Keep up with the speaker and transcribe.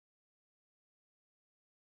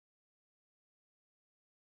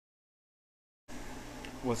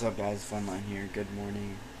What's up, guys? Funline here. Good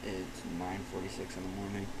morning. It's 9:46 in the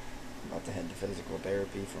morning. I'm about to head to physical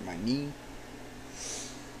therapy for my knee.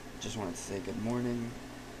 Just wanted to say good morning.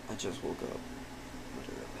 I just woke up,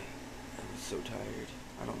 literally. I was so tired.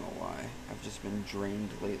 I don't know why. I've just been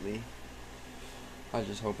drained lately. I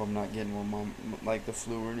just hope I'm not getting like the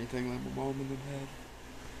flu or anything like my mom and them had.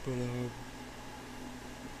 But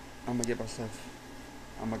I'm gonna get my stuff.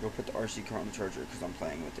 I'm gonna go put the RC car on the charger because I'm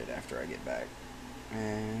playing with it after I get back.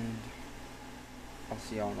 And I'll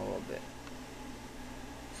see y'all in a little bit.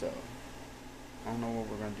 So, I don't know what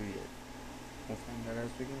we're gonna do yet. We'll find out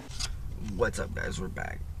as we go. What's up, guys? We're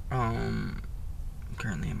back. I'm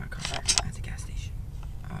currently in my car at the gas station.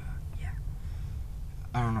 Yeah.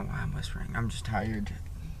 I don't know why I'm whispering. I'm just tired.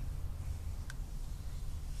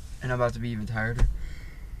 And I'm about to be even tireder.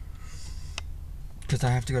 Because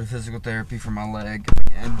I have to go to physical therapy for my leg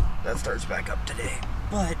again. That starts back up today.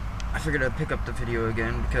 But I figured I'd pick up the video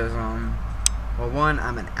again because, well, one,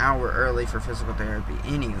 I'm an hour early for physical therapy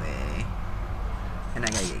anyway. And I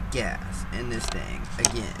gotta get gas in this thing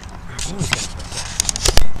again. I always gotta put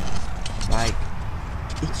gas. Like,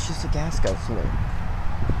 it's just a gas guzzler.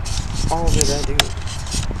 All that I do.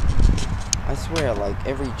 I swear, like,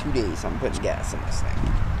 every 2 days I'm putting gas in this thing.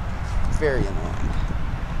 Very annoying.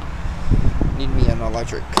 Need me an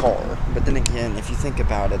electric car. But then again, if you think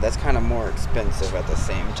about it, that's kind of more expensive at the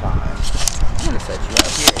same time. I'm gonna set you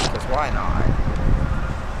out here, because why not?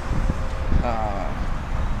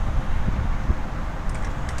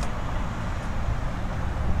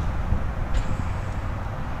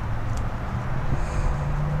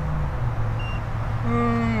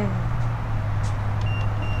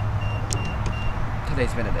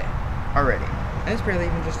 Today's been a day. Already. And it's barely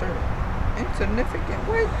even just started. Insignificant.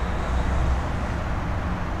 Wait.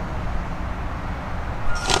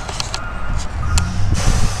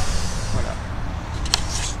 Hold up.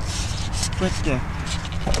 What the?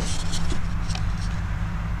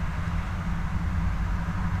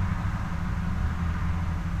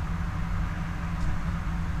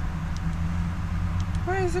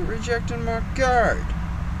 Why is it rejecting my card?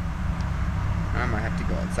 I might have to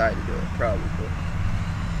go outside to do it, probably.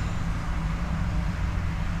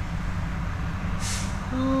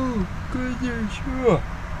 Oh, goodness.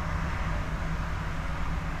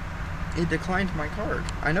 It declined my card.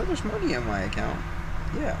 I know there's money in my account.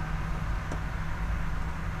 Yeah.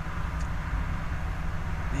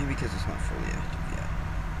 Maybe because it's not fully active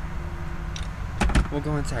yet. We'll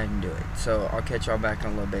go inside and do it. So I'll catch y'all back in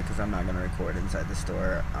a little bit because I'm not going to record inside the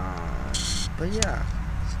store. But yeah.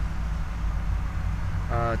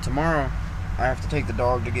 Tomorrow I have to take the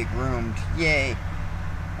dog to get groomed. Yay.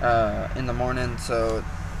 In the morning, so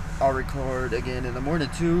I'll record again in the morning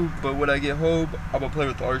too. But when I get home, I'm gonna play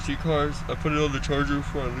with the RC cars. I put it on the charger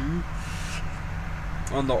before I leave.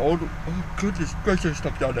 On the old, oh goodness gracious,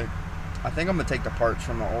 stop yelling. I think I'm gonna take the parts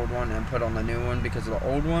from the old one and put on the new one because of the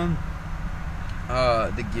old one.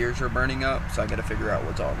 The gears are burning up, so I gotta figure out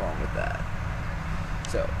what's all wrong with that.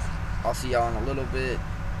 So I'll see y'all in a little bit.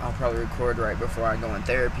 I'll probably record right before I go in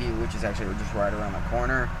therapy, which is actually just right around the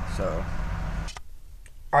corner. So.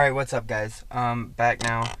 Alright, what's up, guys? Back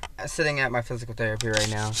now. I'm sitting at my physical therapy right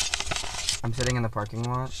now. I'm sitting in the parking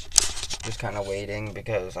lot, just kind of waiting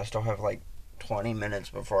because I still have like 20 minutes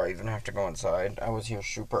before I even have to go inside. I was here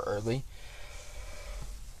super early.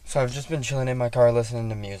 So I've just been chilling in my car listening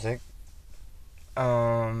to music.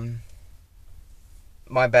 My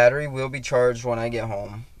battery will be charged when I get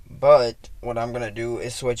home. But what I'm going to do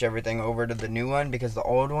is switch everything over to the new one because the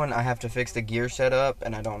old one, I have to fix the gear setup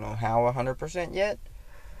and I don't know how 100% yet.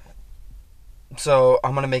 So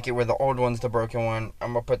I'm going to make it where the old one's the broken one.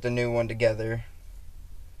 I'm going to put the new one together.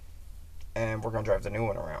 And we're going to drive the new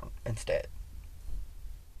one around instead.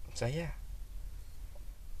 So yeah.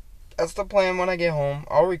 That's the plan when I get home.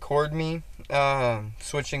 I'll record me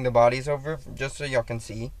switching the bodies over just so y'all can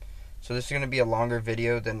see. So this is going to be a longer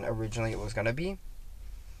video than originally it was going to be.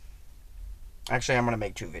 Actually, I'm going to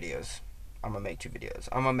make two videos. I'm going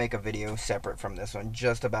to make a video separate from this one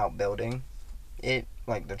just about building it,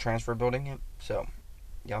 like the transfer building it. So,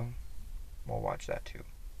 y'all will watch that too.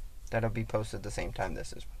 That'll be posted the same time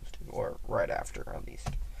this is posted, or right after at least.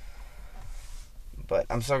 But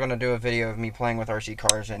I'm still going to do a video of me playing with RC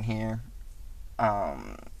cars in here.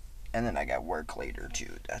 And then I got work later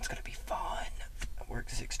too. That's going to be fun. I work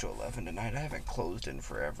 6 to 11 tonight. I haven't closed in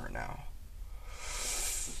forever now.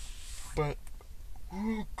 But,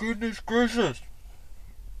 oh goodness gracious.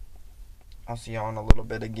 I'll see y'all in a little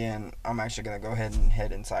bit again. I'm actually going to go ahead and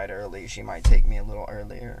head inside early. She might take me a little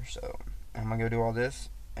earlier. So, I'm going to go do all this.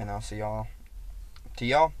 And I'll see y'all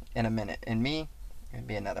in a minute. And me, it'll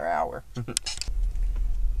be another hour.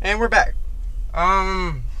 And we're back.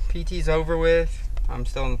 PT's over with. I'm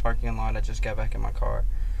still in the parking lot. I just got back in my car.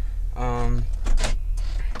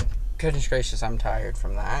 Goodness gracious, I'm tired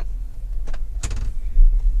from that.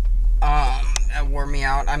 That wore me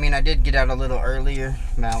out. I mean, I did get out a little earlier,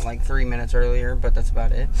 about like 3 minutes earlier, but that's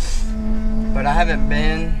about it. But I haven't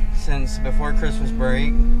been since before Christmas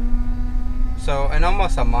break. So, in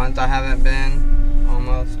almost a month, I haven't been.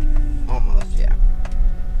 Almost, yeah.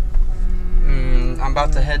 I'm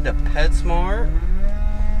about to head to PetSmart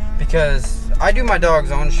because I do my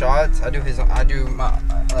dog's own shots. I give him.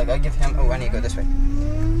 Oh, I need to go this way.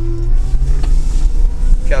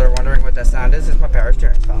 If y'all are wondering what that sound is, it's my power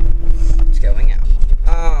steering phone. It's going out.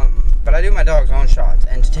 But I do my dog's own shots,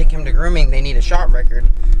 and to take him to grooming, they need a shot record.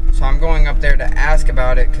 So I'm going up there to ask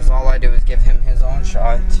about it because all I do is give him his own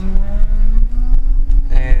shots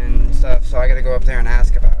and stuff. So I got to go up there and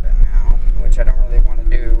ask about it now, which I don't really want to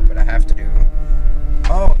do, but I have to do.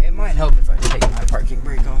 Oh, it might help if I take my parking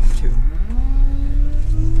brake off too.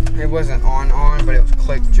 It wasn't on, but it was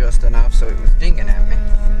clicked just enough so it was dinging at me.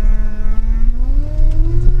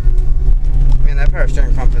 Man, that power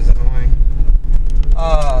steering pump is annoying.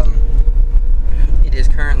 It is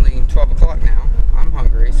currently 12 o'clock now. I'm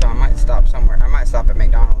hungry, so I might stop somewhere. I might stop at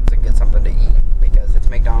McDonald's and get something to eat because it's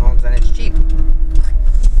McDonald's and it's cheap.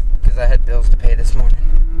 Because I had bills to pay this morning.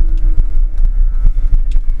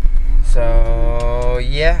 So,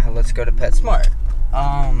 yeah, let's go to PetSmart.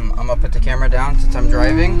 I'm gonna put the camera down since I'm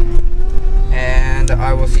driving, and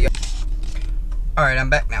I will see you. Alright, I'm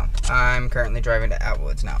back now. I'm currently driving to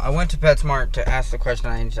Atwoods now. I went to PetSmart to ask the question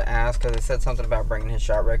I needed to ask because it said something about bringing his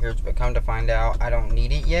shot records, but come to find out, I don't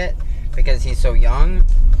need it yet because he's so young.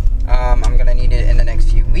 I'm gonna need it in the next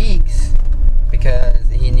few weeks because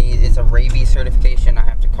it's a rabies certification. I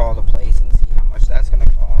have to call the place and see how much that's gonna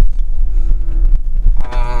cost.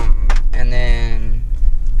 And then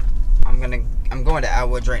I'm going to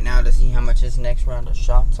Atwoods right now to see how much his next round of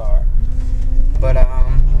shots are. But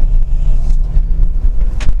I'm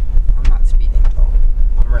not speeding though.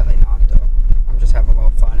 I'm really not though. I'm just having a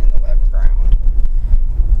little fun in the wet ground.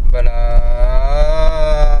 But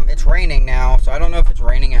it's raining now, so I don't know if it's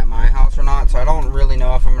raining at my house or not. So I don't really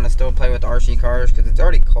know if I'm gonna still play with RC cars because it's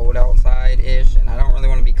already cold outside-ish, and I don't really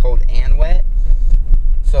want to be cold and wet.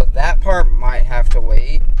 So that part might have to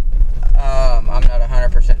wait. I'm not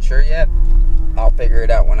 100% sure yet. I'll figure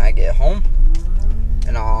it out when I get home,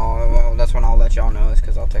 and that's when I'll let y'all know. Is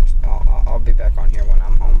because I'll be back on here when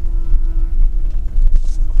I'm home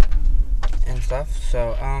and stuff.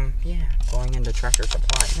 So yeah, going into Tractor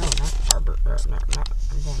Supply. No, not Harbor. Not.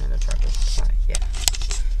 I'm going into Tractor Supply. Yeah,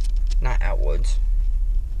 not Atwoods.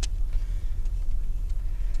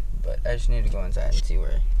 But I just need to go inside and see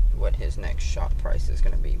what his next shop price is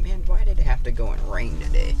going to be. Man, why did it have to go and rain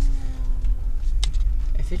today?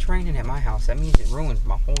 If it's raining at my house, that means it ruins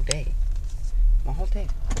my whole day. My whole day.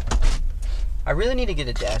 I really need to get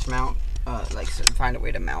a dash mount. Find a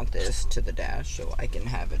way to mount this to the dash so I can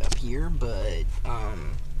have it up here. But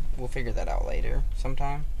we'll figure that out later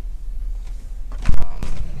sometime.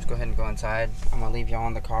 Let's go ahead and go inside. I'm going to leave y'all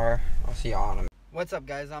in the car. I'll see y'all in a minute. What's up,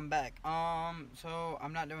 guys? I'm back. So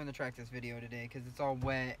I'm not doing the Traxxas video today because it's all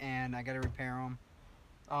wet and I gotta repair them.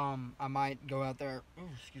 I might go out there. Oh,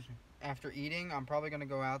 excuse me. After eating, I'm probably gonna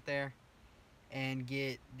go out there and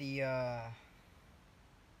get the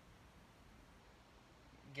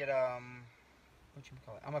what you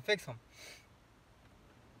call it? I'm gonna fix them.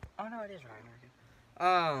 Oh no, it is right.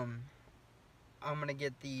 I'm gonna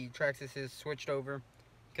get the Traxxas switched over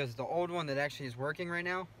because the old one that actually is working right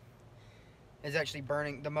now is actually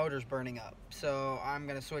burning. The motor's burning up, so I'm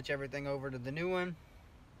gonna switch everything over to the new one.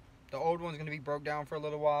 The old one's gonna be broke down for a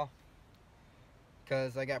little while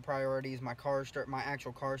because I got priorities. My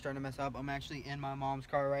actual car's starting to mess up. I'm actually in my mom's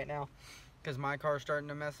car right now because my car's starting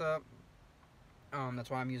to mess up. That's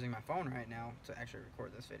why I'm using my phone right now to actually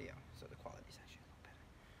record this video, so the quality's actually a little better.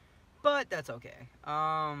 But that's okay.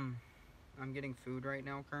 I'm getting food right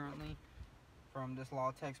now currently from this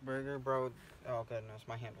Lawtex burger, bro. Oh goodness,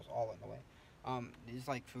 my handle's all in the way. It's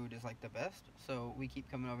like food is like the best, so we keep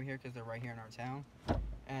coming over here because they're right here in our town.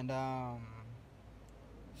 And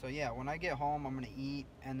so yeah, when I get home, I'm gonna eat,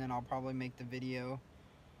 and then I'll probably make the video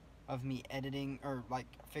of me editing or like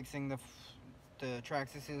fixing the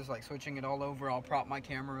Traxxas, like switching it all over. I'll prop my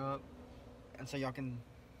camera up, and so I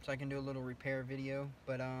can do a little repair video.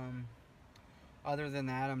 But other than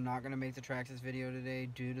that, I'm not gonna make the Traxxas video today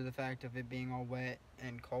due to the fact of it being all wet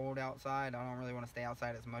and cold outside. I don't really want to stay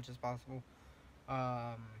outside as much as possible.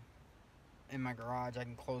 In my garage, I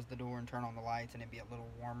can close the door and turn on the lights, and it'd be a little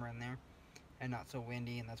warmer in there and not so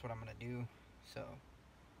windy, and that's what I'm gonna do. So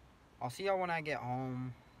I'll see y'all when I get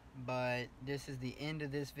home. But this is the end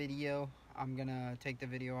of this video. I'm gonna take the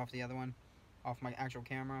video off the other one, off my actual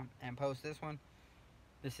camera, and post this one.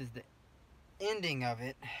 This is the ending of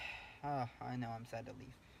it. I know I'm sad to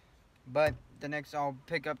leave. But I'll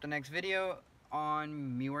pick up the next video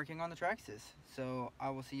on me working on the Traxxas. So I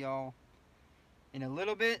will see y'all in a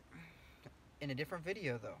little bit in a different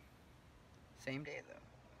video though. Same day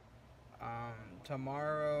though.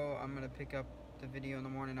 Tomorrow I'm gonna pick up the video in the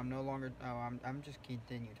morning. I'm no longer. I'm just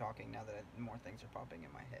continue talking now that more things are popping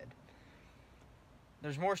in my head.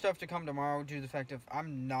 There's more stuff to come tomorrow due to the fact of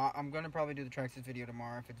I'm gonna probably do the Traxxas video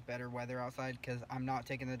tomorrow if it's better weather outside, because I'm not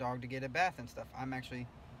taking the dog to get a bath and stuff. I'm actually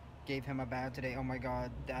gave him a bath today. Oh my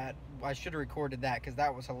god, that I should have recorded that because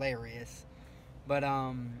that was hilarious. But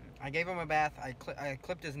I gave him a bath. I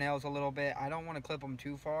clipped his nails a little bit. I don't want to clip them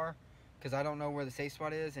too far because I don't know where the safe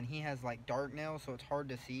spot is, and he has like dark nails, so it's hard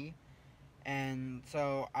to see. And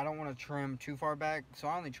so I don't want to trim too far back, so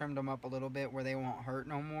I only trimmed them up a little bit where they won't hurt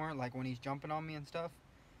no more, like when he's jumping on me and stuff.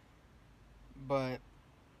 But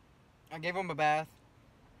I gave him a bath.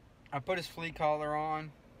 I put his flea collar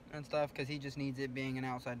on and stuff because he just needs it, being an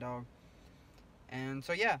outside dog. And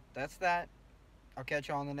so yeah, that's that. I'll catch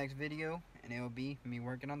y'all in the next video, and it will be me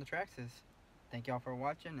working on the Traxxas. Thank y'all for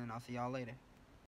watching, and I'll see y'all later.